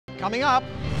Coming up,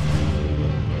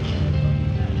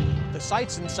 the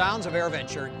sights and sounds of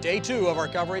AirVenture, day 2 of our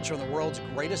coverage from the world's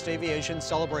greatest aviation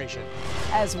celebration.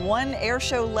 As one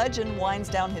airshow legend winds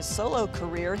down his solo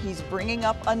career, he's bringing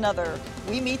up another.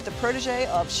 We meet the protege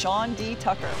of Sean D.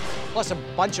 Tucker. Plus a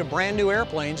bunch of brand new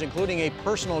airplanes, including a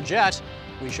personal jet.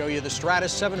 We show you the Stratos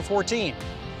 714.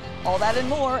 All that and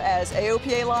more as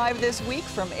AOPA Live this week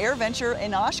from AirVenture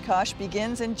in Oshkosh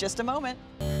begins in just a moment.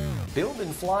 Build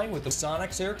and flying with the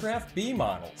Sonex Aircraft B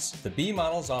models. The B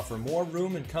models offer more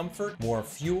room and comfort, more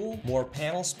fuel, more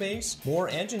panel space, more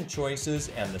engine choices,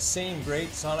 and the same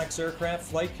great Sonex Aircraft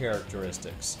flight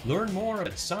characteristics. Learn more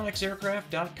at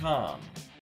sonexaircraft.com.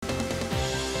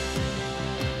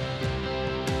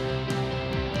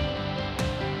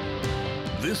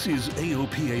 This is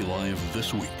AOPA Live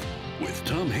This Week with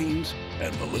Tom Haines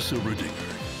and Melissa Redinger.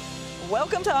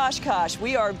 Welcome to Oshkosh.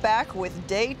 We are back with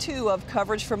day 2 of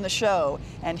coverage from the show.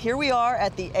 And here we are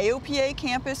at the AOPA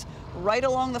campus, right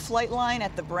along the flight line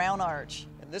at the Brown Arch.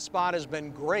 And this spot has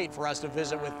been great for us to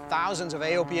visit with thousands of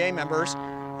AOPA members,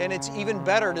 and it's even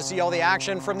better to see all the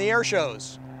action from the air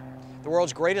shows. The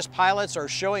world's greatest pilots are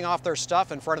showing off their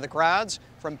stuff in front of the crowds.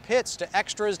 From pits to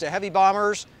extras to heavy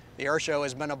bombers, the air show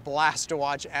has been a blast to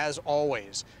watch as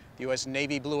always. The U.S.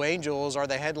 Navy Blue Angels are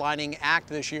the headlining act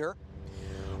this year.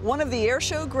 One of the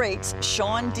airshow greats,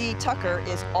 Sean D. Tucker,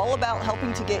 is all about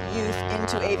helping to get youth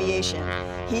into aviation.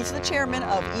 He's the chairman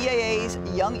of EAA's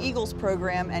Young Eagles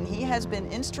program, and he has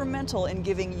been instrumental in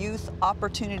giving youth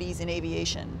opportunities in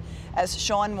aviation. As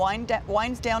Sean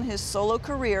winds down his solo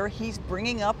career, he's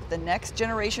bringing up the next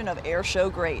generation of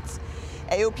airshow greats.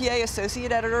 AOPA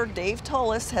Associate Editor Dave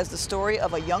Tullis has the story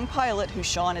of a young pilot who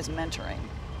Sean is mentoring.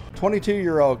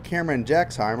 22-year-old Karman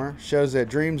Jacksheimer shows that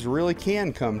dreams really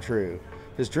can come true.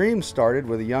 His dreams started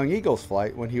with a Young Eagles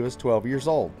flight when he was 12 years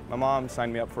old. My mom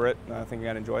signed me up for it, thinking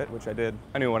I'd enjoy it, which I did.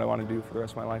 I knew what I wanted to do for the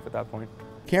rest of my life at that point.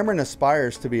 Cameron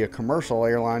aspires to be a commercial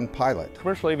airline pilot.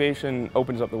 Commercial aviation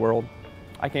opens up the world.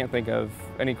 I can't think of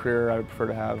any career I would prefer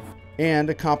to have. And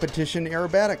a competition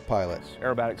aerobatic pilot.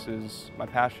 Aerobatics is my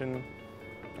passion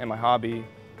and my hobby.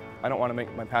 I don't want to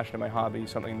make my passion and my hobby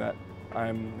something that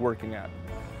I'm working at.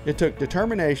 It took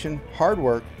determination, hard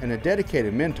work, and a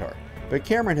dedicated mentor. But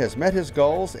Cameron has met his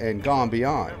goals and gone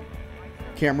beyond.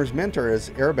 Cameron's mentor is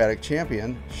aerobatic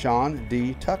champion Sean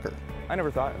D. Tucker. I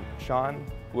never thought Sean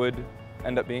would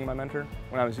end up being my mentor.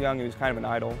 When I was young, he was kind of an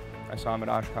idol. I saw him at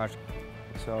Oshkosh.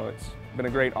 So it's been a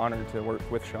great honor to work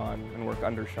with Sean and work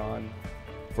under Sean.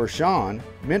 For Sean,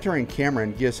 mentoring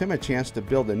Cameron gives him a chance to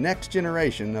build the next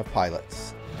generation of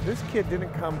pilots. This kid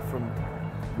didn't come from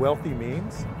wealthy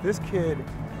means. This kid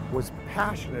was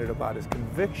passionate about his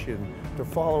conviction to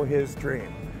follow his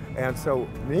dream. And so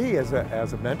me as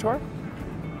a mentor,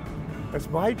 it's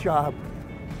my job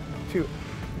to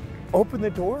open the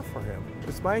door for him.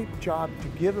 It's my job to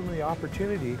give him the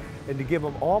opportunity and to give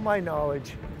him all my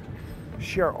knowledge,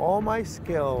 share all my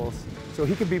skills so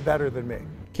he can be better than me.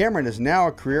 Cameron is now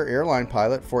a career airline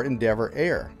pilot for Endeavor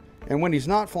Air. And when he's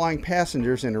not flying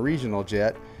passengers in a regional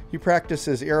jet, he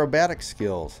practices aerobatic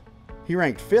skills. He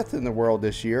ranked 5th in the world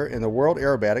this year in the World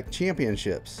Aerobatic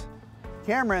Championships.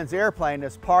 Cameron's airplane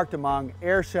is parked among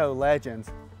airshow legends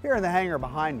here in the hangar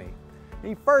behind me.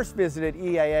 He first visited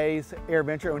EAA's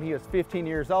AirVenture when he was 15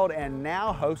 years old and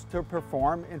now hosts to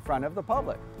perform in front of the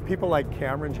public. People like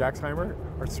Karman Jacksheimer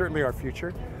are certainly our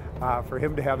future. For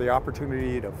him to have the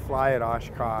opportunity to fly at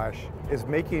Oshkosh is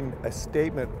making a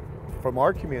statement from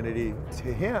our community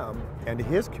to him and to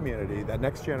his community, that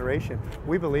next generation.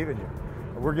 We believe in you.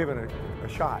 We're giving it a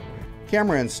shot.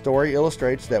 Cameron's story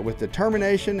illustrates that with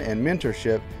determination and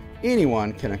mentorship,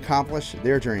 anyone can accomplish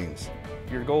their dreams.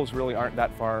 Your goals really aren't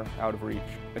that far out of reach.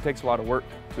 It takes a lot of work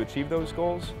to achieve those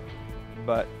goals,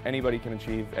 but anybody can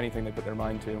achieve anything they put their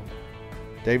mind to.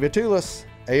 David Tullis,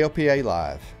 AOPA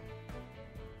Live.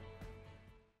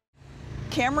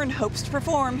 Cameron hopes to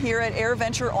perform here at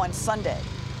AirVenture on Sunday.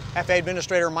 FAA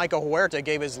Administrator Michael Huerta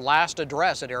gave his last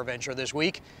address at AirVenture this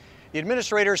week. The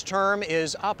administrator's term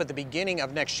is up at the beginning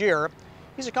of next year.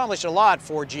 He's accomplished a lot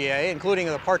for GA, including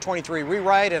the Part 23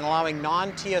 rewrite and allowing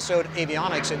non-TSO'd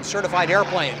avionics in certified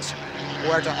airplanes.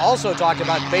 Huerta also talked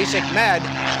about basic med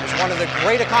as one of the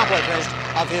great accomplishments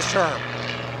of his term.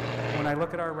 When I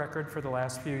look at our record for the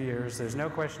last few years, there's no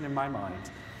question in my mind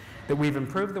that we've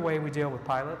improved the way we deal with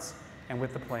pilots and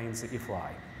with the planes that you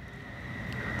fly.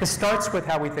 This starts with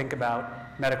how we think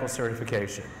about medical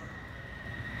certification.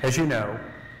 As you know,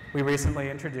 we recently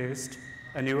introduced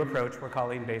a new approach we're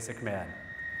calling Basic Med.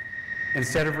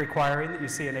 Instead of requiring that you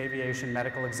see an aviation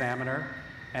medical examiner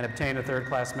and obtain a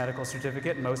third-class medical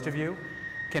certificate, most of you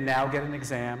can now get an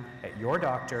exam at your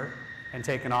doctor and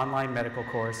take an online medical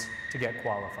course to get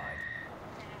qualified.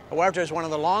 Huerta is one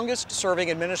of the longest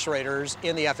serving administrators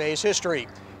in the FAA's history.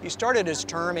 He started his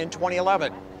term in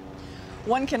 2011.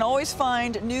 One can always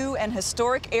find new and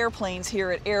historic airplanes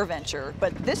here at AirVenture,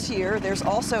 but this year there's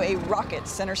also a rocket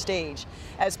center stage.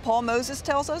 As Paul Moses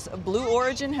tells us, Blue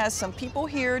Origin has some people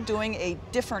here doing a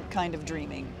different kind of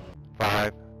dreaming.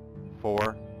 5,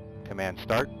 4, command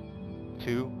start,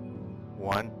 2,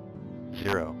 1,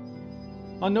 0.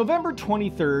 On November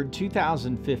 23,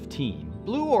 2015,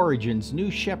 Blue Origin's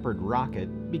New Shepard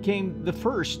rocket became the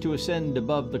first to ascend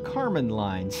above the Karman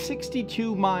Line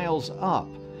 62 miles up,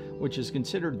 which is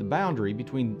considered the boundary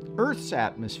between Earth's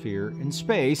atmosphere and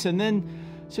space, and then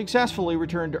successfully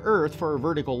returned to Earth for a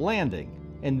vertical landing.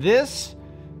 And this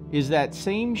is that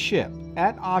same ship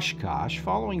at Oshkosh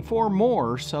following 4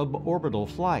 more suborbital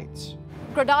flights.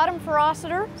 Gradatum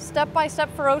ferociter, step by step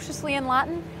ferociously in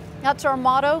Latin. That's our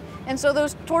motto, and so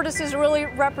those tortoises really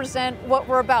represent what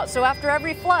we're about. So after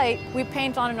every flight, we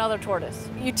paint on another tortoise.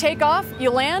 You take off,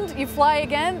 you land, you fly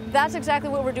again. That's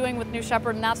exactly what we're doing with New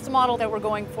Shepard, and that's the model that we're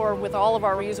going for with all of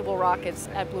our reusable rockets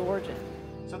at Blue Origin.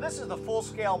 So this is the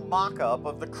full-scale mock-up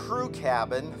of the crew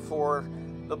cabin for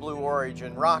the Blue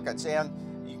Origin rockets, and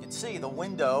you can see the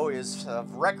window is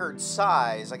of record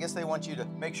size. I guess they want you to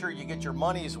make sure you get your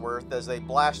money's worth as they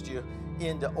blast you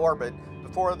into orbit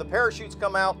before the parachutes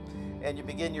come out and you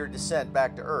begin your descent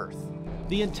back to Earth.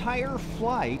 The entire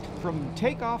flight from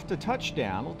takeoff to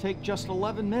touchdown will take just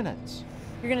 11 minutes.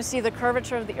 You're going to see the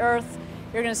curvature of the Earth.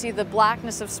 You're going to see the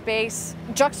blackness of space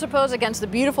juxtaposed against the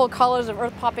beautiful colors of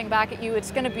Earth popping back at you.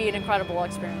 It's going to be an incredible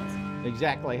experience.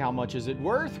 Exactly how much is it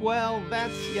worth? Well,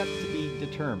 that's yet to be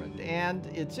determined. And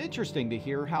it's interesting to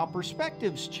hear how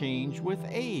perspectives change with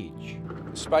age.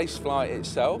 Space flight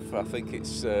itself, I think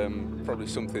it's probably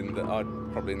something that I'd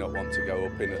probably not want to go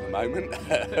up in at the moment.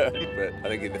 But I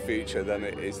think in the future, then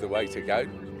it is the way to go.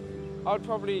 I'd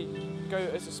probably go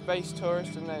as a space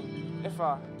tourist, and then if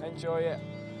I enjoy it,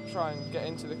 try and get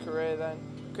into the career then,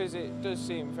 because it does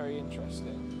seem very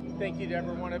interesting. Think you'd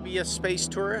ever want to be a space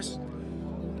tourist?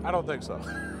 I don't think so.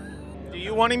 Do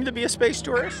you want him to be a space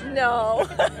tourist? No.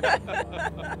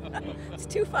 It's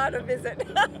too far to visit.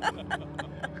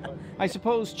 I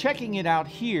suppose checking it out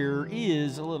here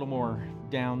is a little more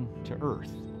down to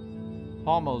earth.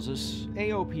 Paul Moses,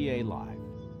 AOPA Live.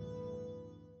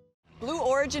 Blue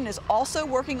Origin is also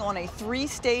working on a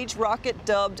 3-stage rocket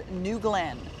dubbed New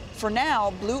Glenn. For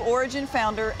now, Blue Origin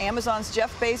founder Amazon's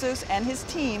Jeff Bezos and his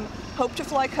team hope to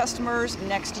fly customers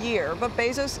next year, but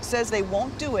Bezos says they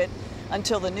won't do it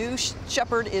until the New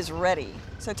Shepard is ready.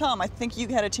 So Tom, I think you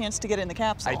had a chance to get in the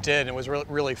capsule. I did. It was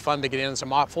really fun to get in. It's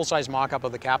a full-size mock-up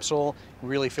of the capsule. You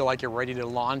really feel like you're ready to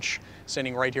launch,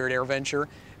 sitting right here at AirVenture.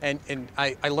 And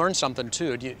I learned something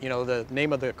too. You know, the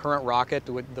name of the current rocket,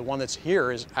 the one that's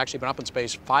here, has actually been up in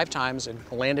space 5 times and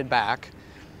landed back.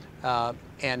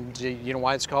 And you know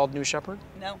why it's called New Shepard?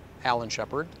 No. Alan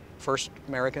Shepard, first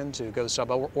American to go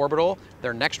suborbital.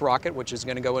 Their next rocket, which is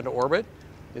going to go into orbit,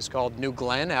 is called New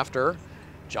Glenn after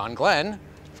John Glenn,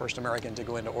 first American to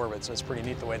go into orbit. So it's pretty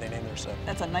neat the way they name their stuff.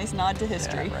 That's a nice nod to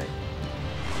history. Yeah,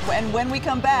 right. And when we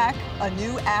come back, a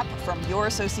new app from your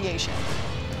association.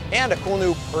 And a cool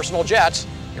new personal jet.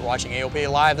 You're watching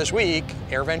AOPA Live this week,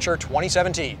 AirVenture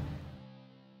 2017.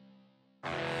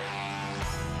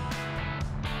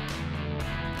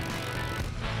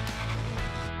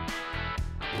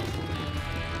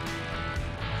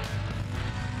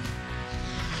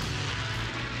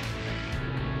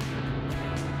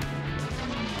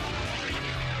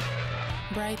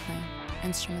 Brightly,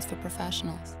 instruments for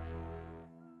professionals.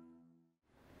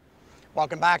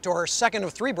 Welcome back to our second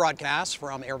of 3 broadcasts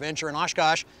from AirVenture in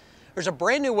Oshkosh. There's a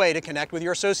brand new way to connect with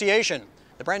your association.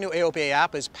 The brand new AOPA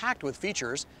app is packed with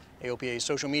features. AOPA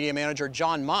social media manager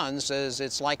John Munn says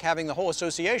it's like having the whole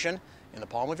association in the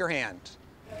palm of your hand.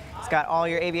 It's got all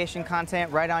your aviation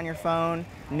content right on your phone,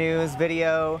 news,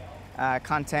 video,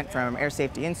 content from Air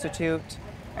Safety Institute,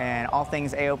 and all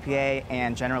things AOPA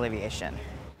and general aviation.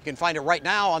 You can find it right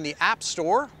now on the App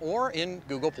Store or in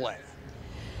Google Play.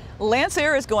 Lance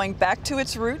Air is going back to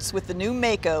its roots with the new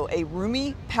Mako, a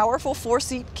roomy, powerful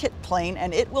 4-seat kit plane,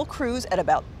 and it will cruise at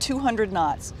about 200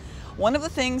 knots. One of the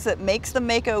things that makes the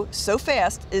Mako so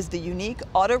fast is the unique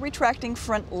auto-retracting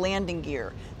front landing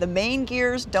gear. The main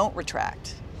gears don't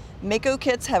retract. Mako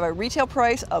kits have a retail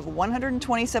price of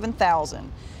 $127,000.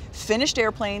 Finished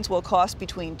airplanes will cost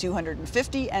between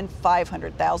 $250,000 and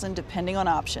 $500,000 depending on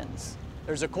options.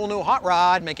 There's a cool new hot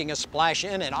rod making a splash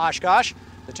in Oshkosh.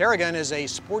 The Tarragon is a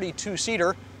sporty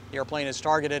 2-seater. The airplane is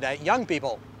targeted at young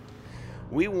people.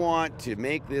 We want to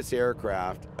make this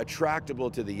aircraft attractable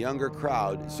to the younger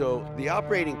crowd, so the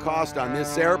operating cost on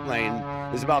this airplane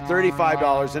is about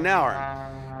 $35 an hour.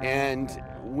 And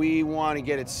we want to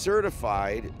get it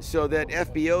certified so that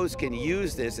FBOs can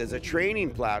use this as a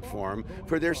training platform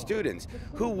for their students.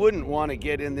 Who wouldn't want to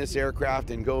get in this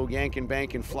aircraft and go yank and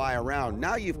bank and fly around?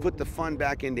 Now you've put the fun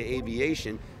back into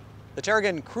aviation. The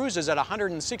Tarragon cruises at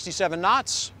 167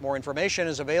 knots. More information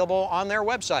is available on their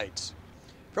websites.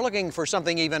 If you're looking for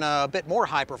something even a bit more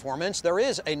high performance, there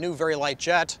is a new very light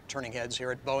jet turning heads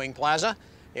here at Boeing Plaza.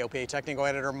 AOPA technical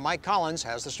editor Mike Collins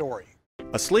has the story.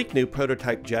 A sleek new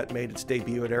prototype jet made its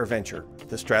debut at AirVenture,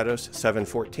 the Stratos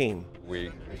 714. We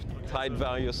tried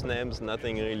various names,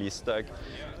 nothing really stuck.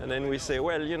 And then we say,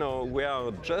 well, you know, we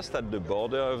are just at the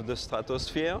border of the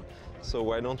stratosphere, so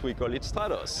why don't we call it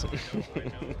Stratos?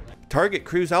 Target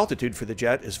cruise altitude for the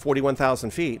jet is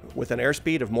 41,000 feet with an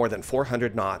airspeed of more than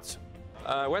 400 knots.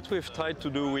 What we've tried to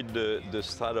do with the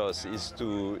Stratos is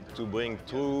to bring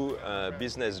true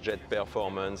business jet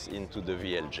performance into the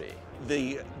VLJ.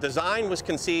 The design was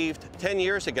conceived 10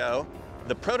 years ago.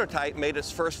 The prototype made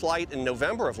its first flight in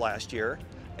November of last year,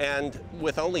 and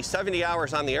with only 70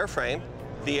 hours on the airframe,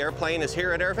 the airplane is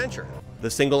here at AirVenture. The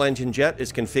single-engine jet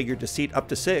is configured to seat up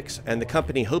to 6, and the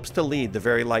company hopes to lead the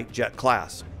very light jet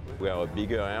class. We are a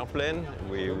bigger airplane,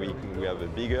 we have a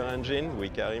bigger engine, we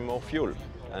carry more fuel,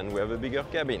 and we have a bigger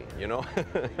cabin, you know,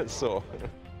 so.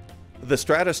 The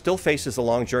Stratos still faces a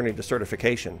long journey to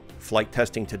certification. Flight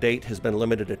testing to date has been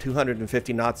limited to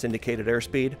 250 knots indicated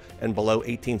airspeed and below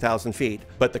 18,000 feet,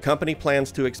 but the company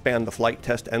plans to expand the flight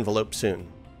test envelope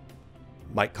soon.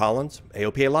 Mike Collins,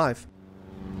 AOPA Live.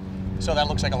 So that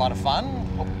looks like a lot of fun.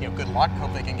 Hope, good luck.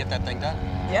 Hope they can get that thing done.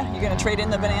 Yeah, you're going to trade in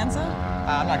the Bonanza?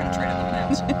 I'm not going to trade in the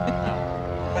Bonanza.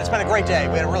 No. But it's been a great day.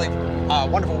 We had a really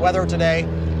wonderful weather today.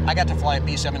 I got to fly a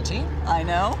B-17. I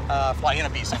know. Fly in a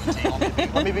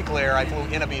B-17. Let me be clear, I flew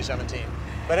in a B-17.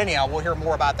 But anyhow, we'll hear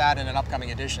more about that in an upcoming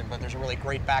edition, but there's a really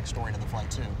great backstory to the flight,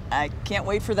 too. I can't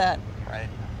wait for that. Right.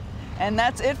 And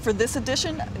that's it for this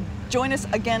edition. Join us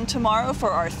again tomorrow for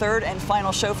our third and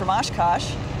final show from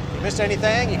Oshkosh. If you missed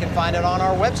anything, you can find it on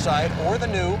our website or the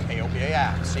new AOPA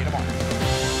app. See you tomorrow.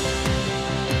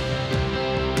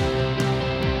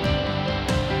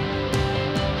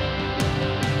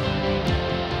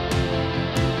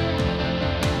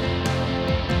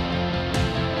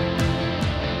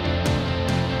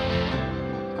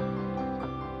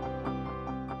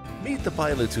 Meet the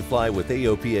pilots who fly with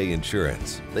AOPA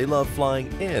Insurance. They love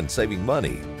flying and saving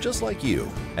money, just like you.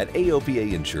 At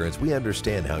AOPA Insurance, we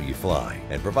understand how you fly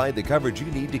and provide the coverage you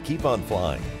need to keep on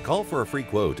flying. Call for a free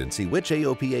quote and see which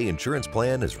AOPA insurance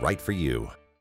plan is right for you.